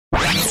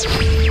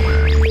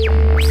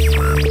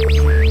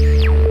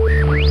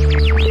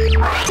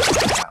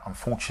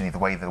Unfortunately, the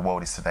way the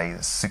world is today,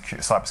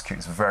 cybersecurity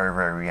is very,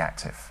 very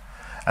reactive.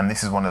 And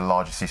this is one of the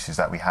largest issues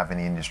that we have in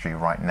the industry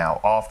right now.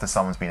 After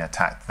someone's been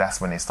attacked, that's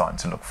when they're starting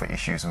to look for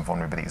issues and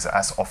vulnerabilities.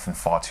 That's often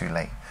far too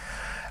late.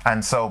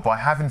 And so by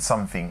having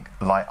something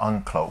like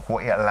Uncloak,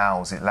 what it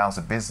allows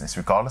a business,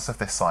 regardless of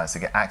their size, to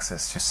get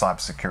access to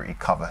cybersecurity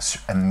cover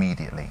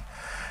immediately.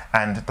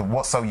 And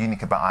what's so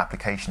unique about our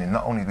application is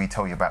not only do we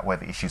tell you about where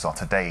the issues are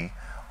today,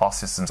 our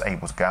system's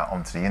able to go out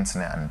onto the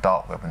internet and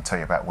dark web and tell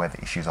you about where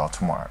the issues are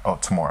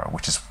tomorrow,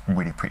 which is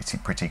really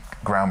pretty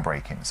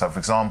groundbreaking. So, for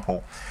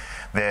example,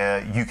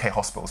 the UK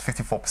hospitals,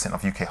 54%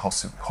 of UK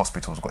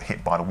hospitals got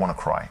hit by the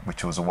WannaCry,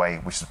 which is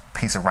a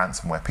piece of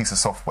ransomware, piece of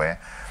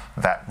software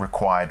that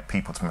required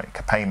people to make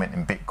a payment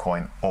in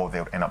Bitcoin or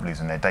they would end up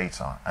losing their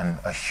data. And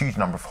a huge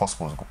number of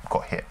hospitals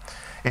got hit.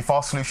 If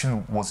our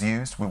solution was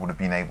used, we would have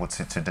been able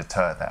to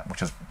deter that,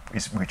 which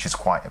is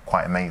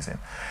quite amazing.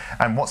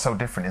 And what's so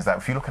different is that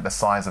if you look at the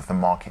size of the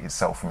market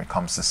itself when it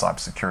comes to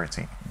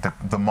cybersecurity,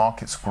 the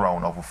market's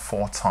grown over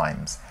 4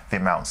 times the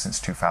amount since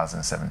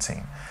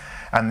 2017.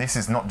 And this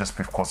is not just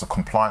because of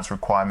compliance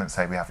requirements.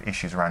 Say we have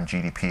issues around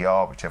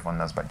GDPR, which everyone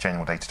knows about,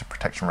 General Data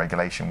Protection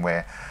Regulation,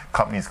 where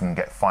companies can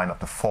get fined up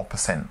to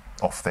 4%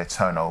 off their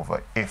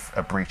turnover if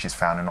a breach is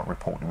found and not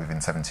reported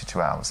within 72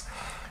 hours.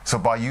 So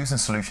by using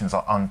solutions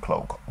like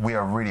Uncloak, we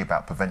are really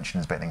about prevention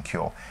is better than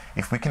cure.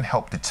 If we can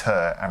help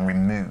deter and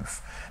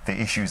remove the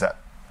issues that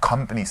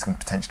companies can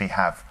potentially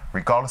have,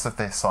 regardless of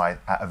their size,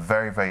 at a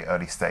very, very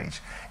early stage,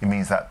 it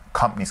means that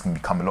companies can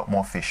become a lot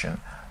more efficient,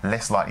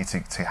 less likely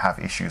to have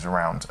issues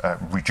around,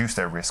 reduce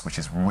their risk, which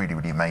is really,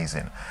 really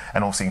amazing,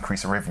 and also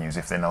increase their revenues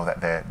if they know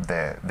that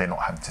they're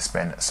not having to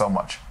spend so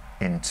much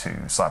into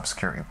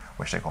cybersecurity,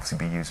 which they can obviously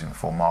be using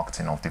for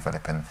marketing or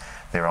developing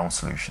their own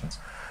solutions.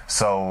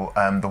 So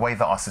the way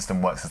that our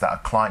system works is that a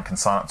client can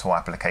sign up to our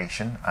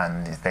application,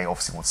 and they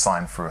obviously will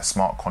sign through a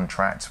smart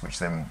contract, which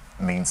then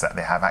means that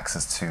they have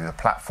access to the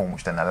platform,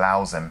 which then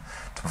allows them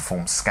to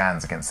perform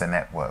scans against their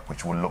network,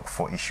 which will look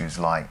for issues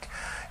like,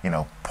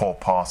 poor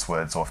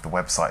passwords, or if the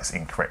website's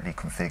incorrectly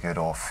configured,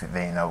 or if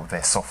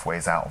their software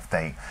is out of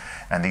date.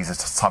 And these are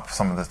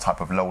some of the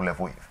type of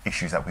low-level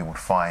issues that we would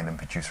find and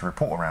produce a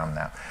report around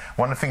that.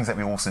 One of the things that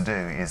we also do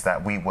is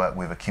that we work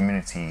with a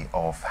community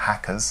of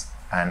hackers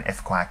and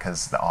ethical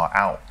hackers that are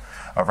out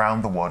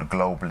around the world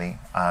globally,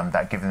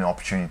 that give them the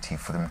opportunity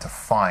for them to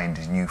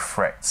find new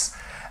threats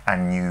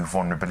and new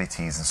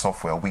vulnerabilities in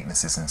software,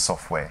 weaknesses in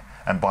software.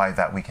 And by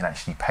that, we can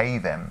actually pay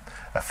them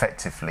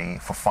effectively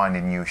for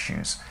finding new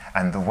issues.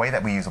 And the way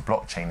that we use a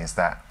blockchain is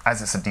that,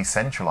 as it's a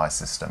decentralized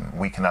system,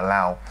 we can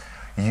allow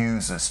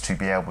users to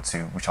be able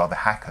to, which are the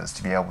hackers,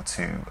 to be able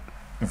to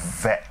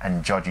vet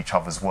and judge each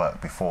other's work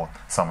before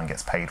someone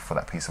gets paid for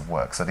that piece of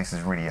work. So this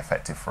is really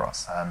effective for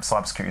us.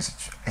 Cybersecurity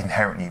is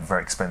inherently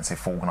very expensive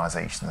for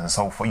organizations, and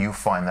so you'll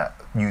find that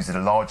usually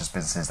the largest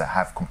businesses that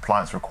have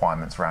compliance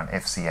requirements around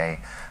FCA,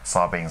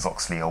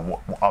 Sarbanes-Oxley, or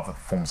what other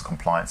forms of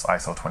compliance,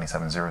 ISO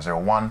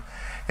 27001,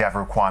 they have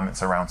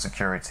requirements around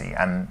security,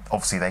 and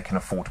obviously they can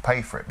afford to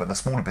pay for it. But the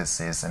smaller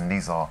businesses,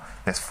 and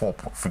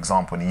for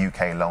example, in the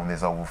UK alone,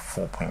 there's over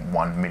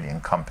 4.1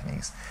 million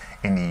companies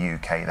in the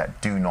UK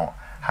that do not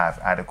have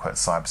adequate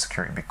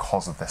cybersecurity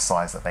because of the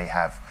size that they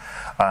have,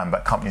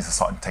 but companies are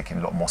starting to take it a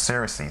lot more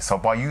seriously. So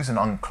by using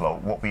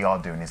Uncloak, what we are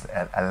doing is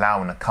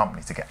allowing a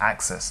company to get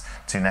access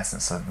to, in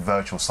essence, a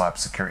virtual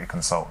cybersecurity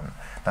consultant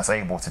that's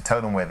able to tell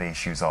them where the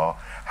issues are,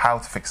 how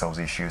to fix those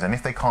issues, and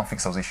if they can't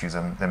fix those issues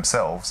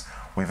themselves,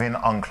 within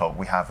Uncloak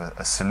we have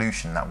a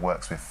solution that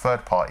works with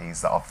third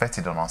parties that are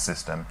vetted on our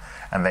system,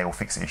 and they will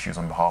fix the issues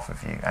on behalf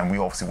of you. And we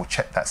obviously will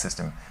check that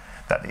system,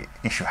 that the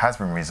issue has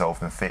been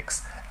resolved and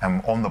fixed,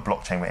 and on the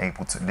blockchain we're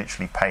able to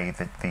literally pay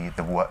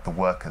the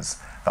workers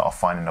that are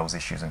finding those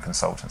issues and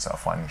consultants that are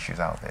finding issues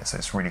out there. So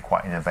it's really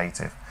quite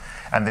innovative,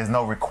 and there's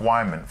no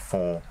requirement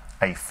for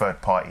a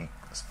third party,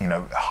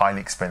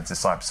 highly expensive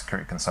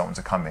cybersecurity consultant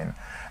to come in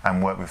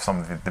and work with some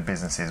of the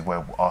businesses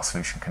where our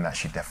solution can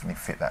actually definitely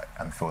fit that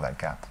and fill that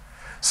gap.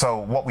 So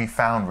what we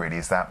found really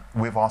is that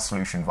with our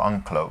solution for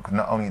Uncloak,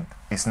 not only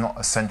it's not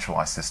a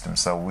centralized system,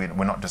 so we're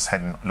not just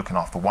looking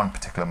after one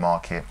particular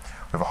market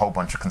with a whole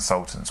bunch of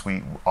consultants.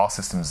 Our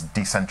system's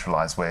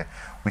decentralized, where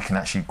we can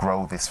actually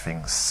grow this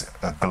thing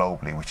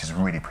globally, which is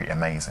really pretty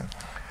amazing.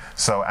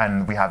 So,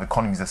 and we have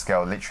economies of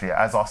scale. Literally,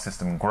 as our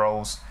system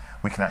grows,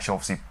 we can actually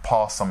obviously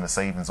pass some of the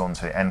savings on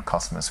to the end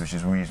customers, which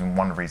is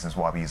one of the reasons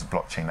why we use a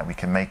blockchain, that we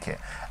can make it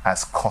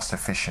as cost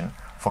efficient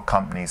for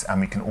companies, and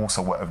we can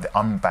also work with the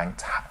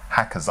unbanked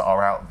hackers that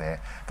are out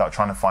there that are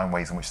trying to find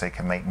ways in which they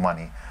can make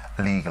money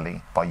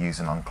legally by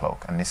using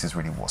Uncloak, and this is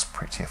really what's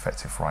pretty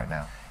effective right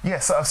now.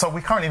 Yes, so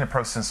we're currently in the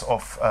process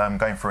of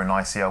going through an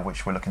ICO,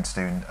 which we're looking to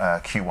do in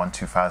Q1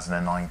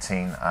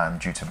 2019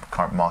 due to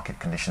current market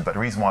conditions. But the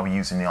reason why we're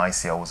using the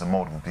ICO as a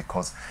model is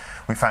because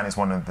we found it's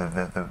one of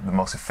the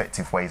most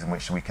effective ways in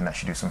which we can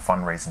actually do some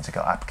fundraising to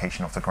get our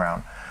application off the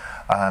ground.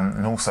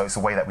 And also it's a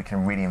way that we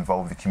can really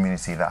involve the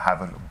community that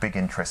have a big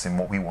interest in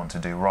what we want to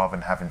do, rather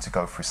than having to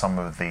go through some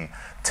of the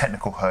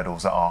technical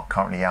hurdles that are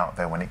currently out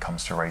there when it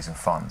comes to raising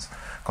funds,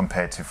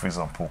 compared to, for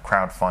example,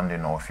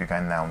 crowdfunding, or if you're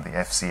going down the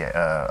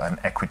an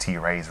equity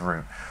raise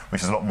route,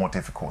 which is a lot more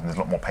difficult and there's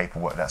a lot more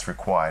paperwork that's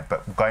required.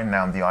 But going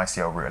down the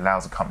ICO route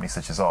allows a company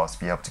such as ours to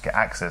be able to get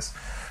access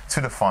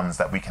to the funds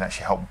that we can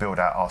actually help build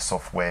out our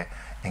software,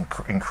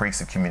 increase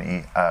the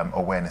community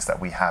awareness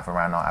that we have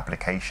around our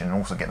application, and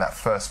also get that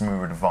first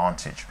mover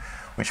advantage,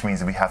 which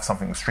means that we have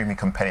something extremely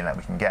compelling that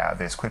we can get out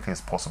there as quickly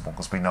as possible,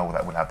 because we know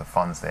that we'll have the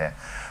funds there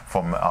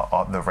from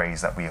the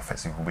raise that we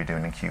effectively will be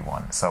doing in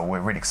Q1. So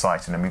we're really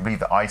excited, and we believe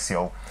the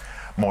ICO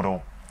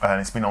model, and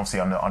it's been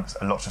obviously under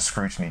a lot of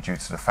scrutiny due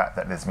to the fact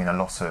that there's been a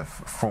lot of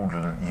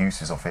fraudulent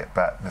uses of it,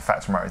 but the fact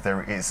of the matter is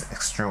there is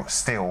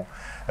still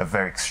a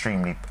very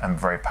extremely and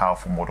very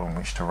powerful model in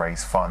which to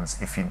raise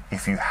funds if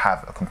you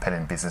have a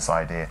compelling business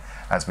idea,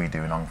 as we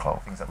do in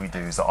Uncloak. Things that we do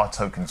is that our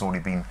token's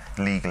already been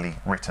legally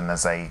written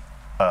as a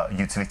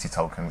utility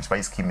token, which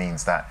basically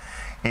means that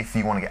if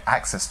you want to get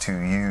access to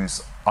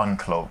use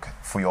Uncloak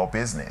for your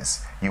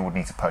business, you would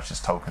need to purchase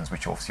tokens,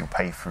 which obviously you'll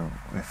pay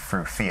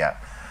through fiat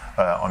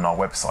on our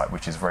website,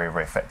 which is very,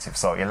 very effective.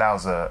 So it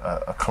allows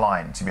a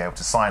client to be able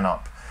to sign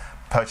up,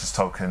 purchase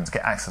tokens,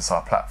 get access to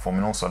our platform,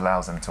 and also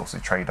allows them to also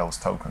trade those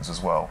tokens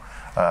as well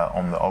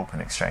on the open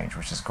exchange,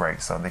 which is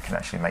great. So they can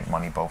actually make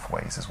money both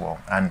ways as well,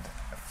 and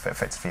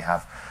effectively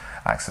have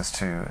access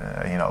to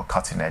a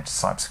cutting edge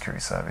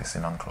cybersecurity service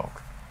in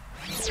Uncloak.